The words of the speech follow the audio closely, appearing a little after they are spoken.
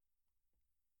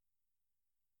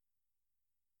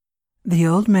The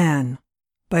Old Man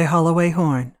by Holloway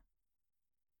Horn.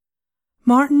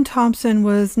 Martin Thompson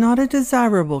was not a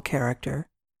desirable character.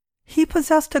 He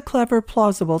possessed a clever,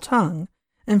 plausible tongue,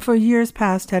 and for years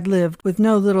past had lived with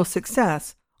no little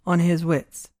success on his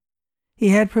wits. He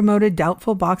had promoted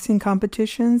doubtful boxing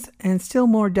competitions and still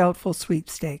more doubtful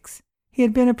sweepstakes. He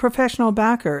had been a professional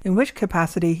backer, in which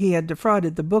capacity he had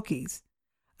defrauded the bookies.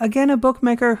 Again, a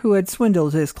bookmaker who had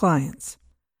swindled his clients.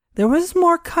 There was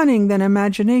more cunning than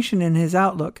imagination in his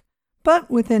outlook,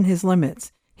 but within his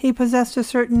limits, he possessed a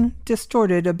certain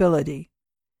distorted ability.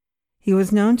 He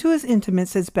was known to his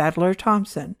intimates as Battler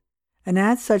Thompson, and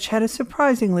as such had a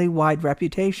surprisingly wide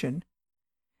reputation.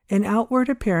 In outward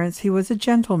appearance he was a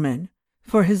gentleman,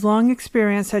 for his long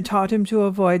experience had taught him to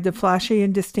avoid the flashy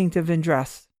and distinctive in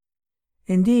dress.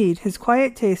 Indeed, his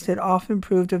quiet taste had often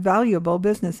proved a valuable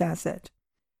business asset.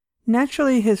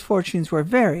 Naturally, his fortunes were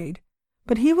varied,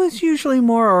 but he was usually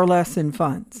more or less in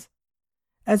funds.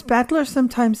 As Battler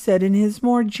sometimes said in his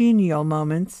more genial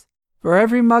moments, "For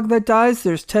every mug that dies,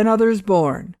 there's 10 others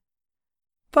born."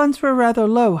 Funds were rather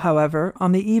low, however,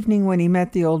 on the evening when he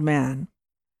met the old man.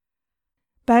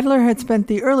 Battler had spent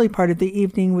the early part of the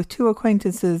evening with 2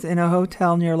 acquaintances in a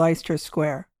hotel near Leicester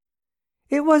Square.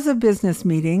 It was a business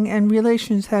meeting, and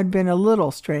relations had been a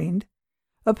little strained.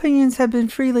 Opinions had been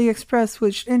freely expressed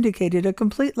which indicated a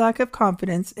complete lack of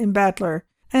confidence in Battler,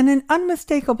 and an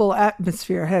unmistakable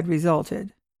atmosphere had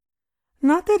resulted.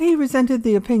 Not that he resented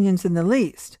the opinions in the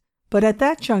least, but at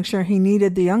that juncture he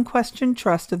needed the unquestioned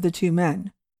trust of the 2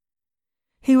 men.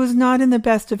 He was not in the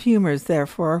best of humors,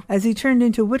 therefore, as he turned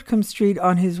into Whitcomb Street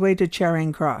on his way to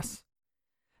Charing Cross.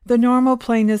 The normal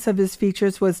plainness of his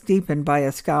features was deepened by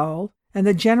a scowl, and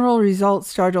the general result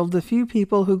startled the few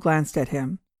people who glanced at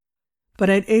him. But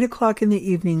at 8 o'clock in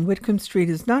the evening Whitcomb Street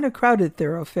is not a crowded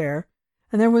thoroughfare,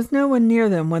 and there was no one near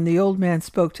them when the old man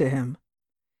spoke to him.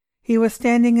 He was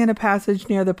standing in a passage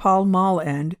near the Pall Mall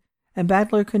end, and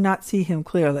Battler could not see him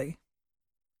clearly.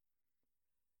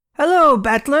 "Hello,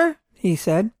 Battler," he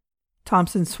said.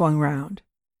 Thompson swung round.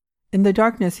 In the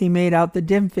darkness he made out the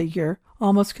dim figure,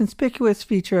 almost conspicuous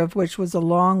feature of which was a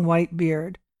long white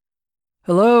beard.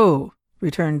 "Hello,"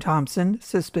 returned Thompson,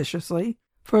 suspiciously,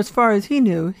 for as far as he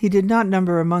knew, he did not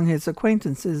number among his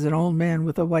acquaintances an old man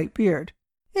with a white beard.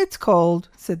 "It's cold,"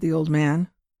 said the old man.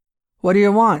 "What do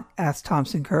you want?" asked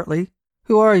Thompson curtly.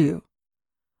 "Who are you?"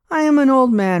 "I am an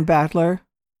old man, Battler."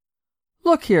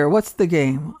 "Look here, what's the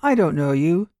game? I don't know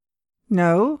you."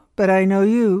 "No, but I know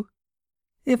you."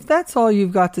 "If that's all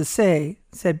you've got to say,"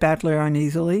 said Battler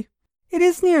uneasily. "It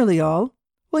is nearly all.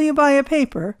 Will you buy a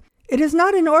paper? It is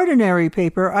not an ordinary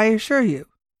paper, I assure you."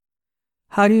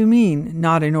 "How do you mean,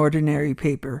 not an ordinary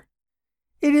paper?"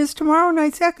 "It is tomorrow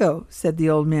night's Echo," said the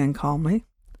old man calmly.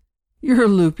 "You're a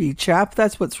loopy chap,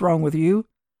 that's what's wrong with you.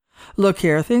 Look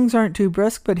here, things aren't too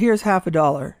brisk, but here's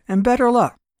 $50, and better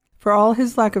luck." For all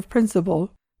his lack of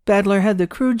principle, Battler had the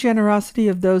crude generosity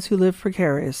of those who live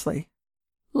precariously.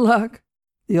 "Luck?"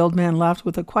 The old man laughed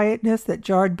with a quietness that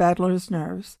jarred Battler's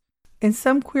nerves. In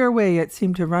some queer way it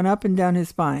seemed to run up and down his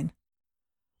spine.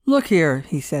 "Look here,"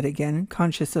 he said again,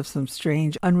 conscious of some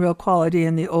strange, unreal quality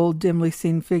in the old, dimly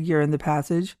seen figure in the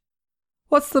passage.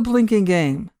 "What's the blinking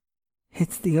game?"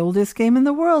 "It's the oldest game in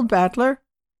the world, Battler."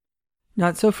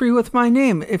 "Not so free with my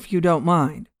name, if you don't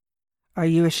mind." "Are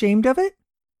you ashamed of it?"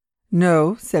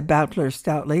 "No," said Battler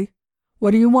stoutly.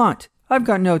 "What do you want? I've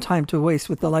got no time to waste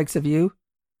with the likes of you."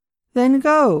 "Then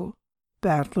go,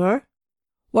 Battler."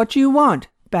 "What do you want?"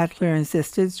 Battler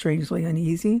insisted, strangely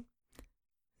uneasy.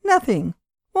 "Nothing.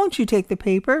 Won't you take the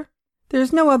paper?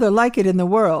 There's no other like it in the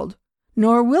world,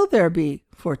 nor will there be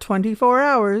for 24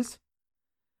 hours.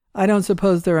 "I don't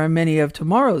suppose there are many of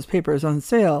tomorrow's papers on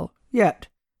sale yet,"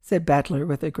 said Battler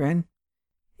with a grin.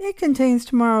 "It contains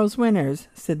tomorrow's winners,"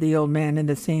 said the old man in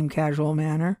the same casual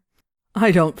manner.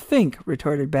 "I don't think,"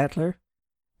 retorted Battler.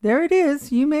 "There it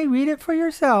is. You may read it for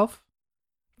yourself."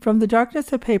 From the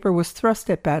darkness a paper was thrust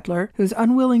at Battler, whose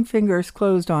unwilling fingers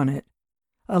closed on it.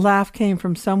 A laugh came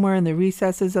from somewhere in the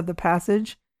recesses of the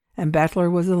passage, and Battler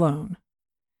was alone.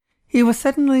 He was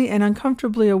suddenly and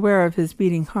uncomfortably aware of his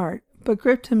beating heart, but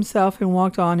gripped himself and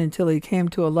walked on until he came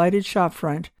to a lighted shop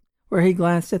front, where he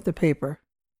glanced at the paper.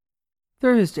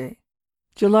 "Thursday,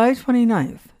 July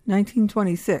 29th,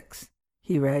 1926,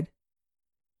 he read.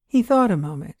 He thought a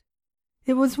moment.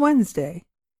 It was Wednesday.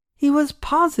 He was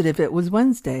positive it was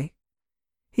Wednesday.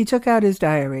 He took out his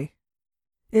diary.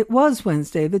 It was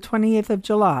Wednesday, the 28th of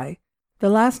July, the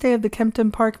last day of the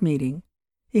Kempton Park meeting.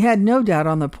 He had no doubt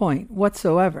on the point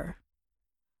whatsoever.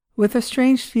 With a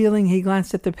strange feeling he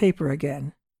glanced at the paper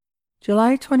again.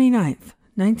 July 29th,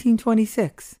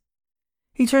 1926.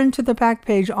 He turned to the back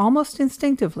page almost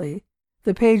instinctively,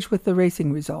 the page with the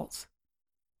racing results.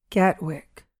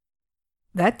 Gatwick.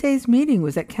 That day's meeting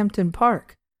was at Kempton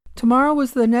Park. Tomorrow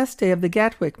was the next day of the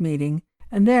Gatwick meeting,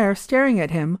 and there, staring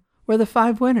at him, were the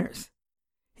 5 winners.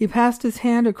 He passed his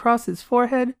hand across his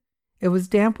forehead. It was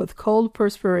damp with cold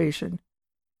perspiration.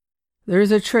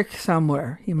 "There's a trick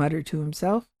somewhere," he muttered to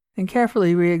himself, and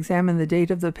carefully re-examined the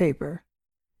date of the paper.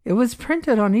 It was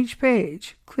printed on each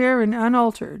page, clear and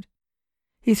unaltered.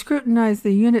 He scrutinized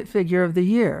the unit figure of the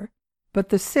year, but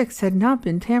the 6 had not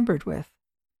been tampered with.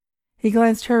 He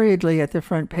glanced hurriedly at the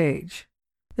front page.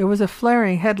 There was a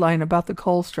flaring headline about the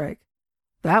coal strike.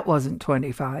 That wasn't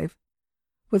 25.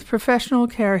 With professional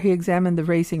care he examined the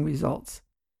racing results.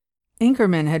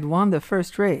 Inkerman had won the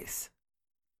first race.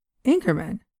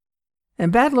 Inkerman?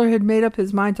 And Badler had made up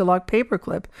his mind to lock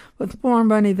Paperclip with more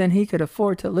money than he could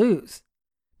afford to lose.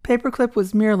 Paperclip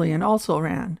was merely an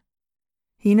also-ran.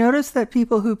 He noticed that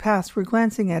people who passed were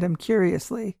glancing at him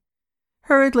curiously.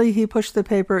 Hurriedly he pushed the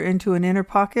paper into an inner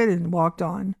pocket and walked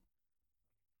on.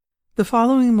 The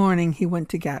following morning he went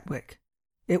to Gatwick.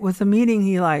 It was a meeting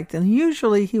he liked, and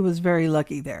usually he was very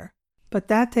lucky there. But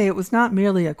that day it was not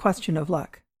merely a question of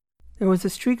luck. There was a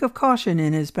streak of caution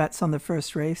in his bets on the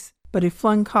first race, but he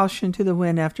flung caution to the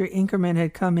wind after Inkerman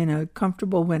had come in a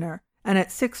comfortable winner, and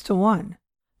at 6-1.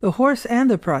 The horse and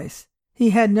the price. He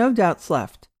had no doubts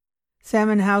left.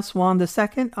 Salmon House won the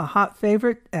second, a hot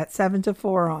favorite, at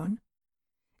 7-4 on.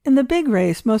 In the big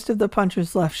race, most of the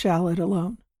punchers left Shallot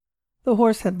alone. The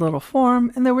horse had little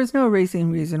form, and there was no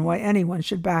racing reason why anyone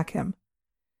should back him.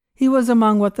 He was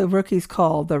among what the rookies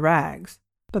called the rags,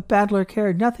 but Badler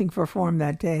cared nothing for form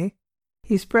that day.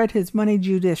 He spread his money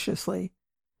judiciously.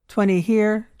 20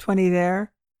 here, 20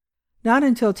 there. Not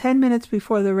until 10 minutes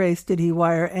before the race did he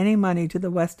wire any money to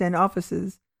the West End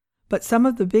offices, but some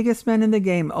of the biggest men in the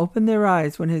game opened their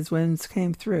eyes when his wins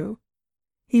came through.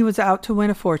 He was out to win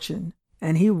a fortune,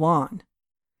 and he won.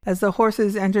 As the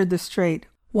horses entered the straight,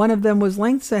 one of them was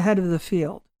lengths ahead of the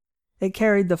field. It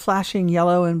carried the flashing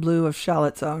yellow and blue of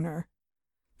Shallot's owner.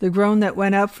 The groan that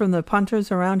went up from the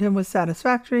punters around him was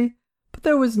satisfactory, but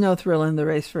there was no thrill in the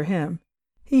race for him.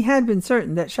 He had been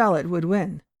certain that Shallot would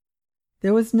win.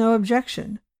 There was no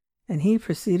objection, and he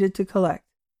proceeded to collect.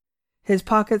 His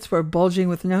pockets were bulging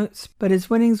with notes, but his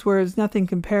winnings were as nothing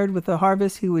compared with the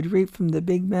harvest he would reap from the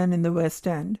big men in the West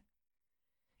End.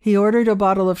 He ordered a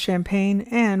bottle of champagne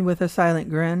and, with a silent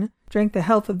grin, drank the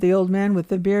health of the old man with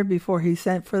the beard before he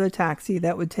sent for the taxi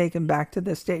that would take him back to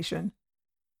the station.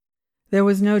 There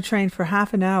was no train for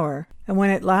half an hour, and when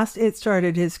at last it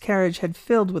started his carriage had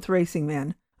filled with racing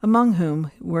men, among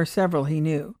whom were several he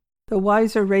knew. The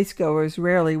wiser racegoers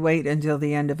rarely wait until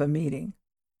the end of a meeting.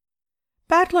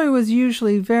 Badler was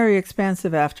usually very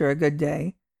expansive after a good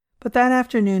day, but that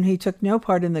afternoon he took no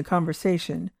part in the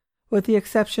conversation, with the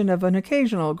exception of an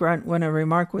occasional grunt when a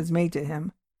remark was made to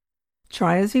him.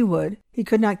 Try as he would, he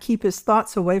could not keep his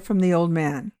thoughts away from the old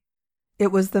man.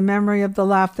 It was the memory of the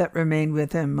laugh that remained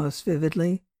with him most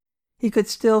vividly. He could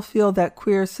still feel that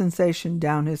queer sensation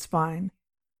down his spine.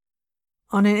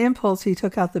 On an impulse he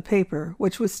took out the paper,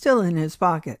 which was still in his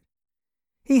pocket.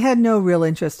 He had no real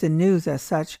interest in news as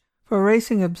such, for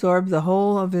racing absorbed the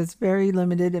whole of his very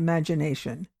limited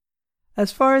imagination.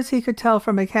 As far as he could tell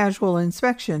from a casual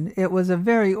inspection, it was a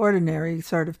very ordinary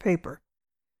sort of paper.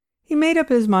 He made up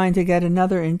his mind to get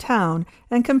another in town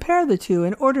and compare the two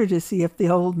in order to see if the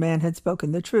old man had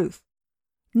spoken the truth.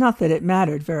 Not that it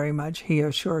mattered very much, he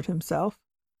assured himself.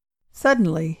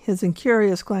 Suddenly his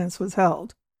incurious glance was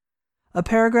held. A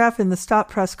paragraph in the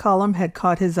stop-press column had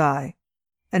caught his eye.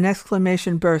 An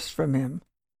exclamation burst from him.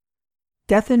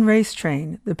 "Death in Race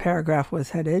Train," the paragraph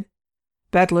was headed.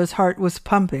 Badler's heart was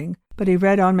pumping, but he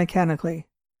read on mechanically.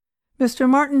 "Mr.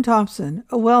 Martin Thompson,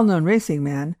 a well-known racing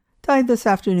man, died this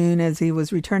afternoon as he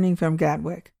was returning from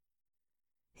Gatwick."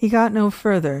 He got no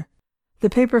further. The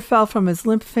paper fell from his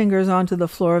limp fingers onto the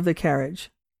floor of the carriage.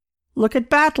 "Look at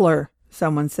Badler,"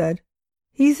 someone said.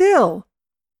 "He's ill."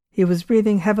 He was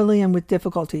breathing heavily and with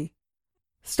difficulty.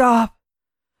 "Stop!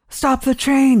 Stop the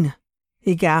train!"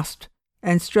 he gasped,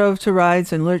 and strove to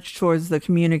rise and lurch towards the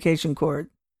communication cord.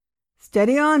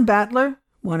 "Steady on, Badler,"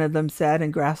 one of them said,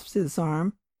 and grasped his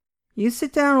arm. "You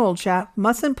sit down, old chap.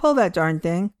 Mustn't pull that darn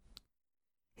thing."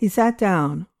 He sat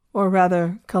down, or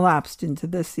rather collapsed into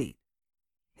the seat.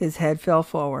 His head fell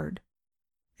forward.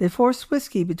 It forced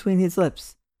whiskey between his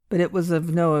lips, but it was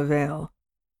of no avail.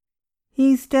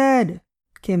 "He's dead,"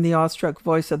 came the awestruck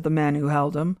voice of the man who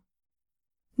held him.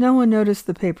 No one noticed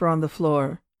the paper on the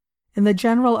floor. In the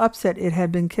general upset it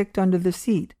had been kicked under the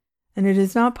seat, and it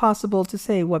is not possible to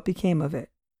say what became of it.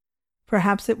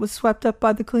 Perhaps it was swept up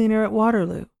by the cleaner at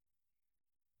Waterloo.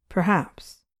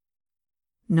 Perhaps.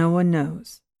 No one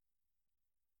knows.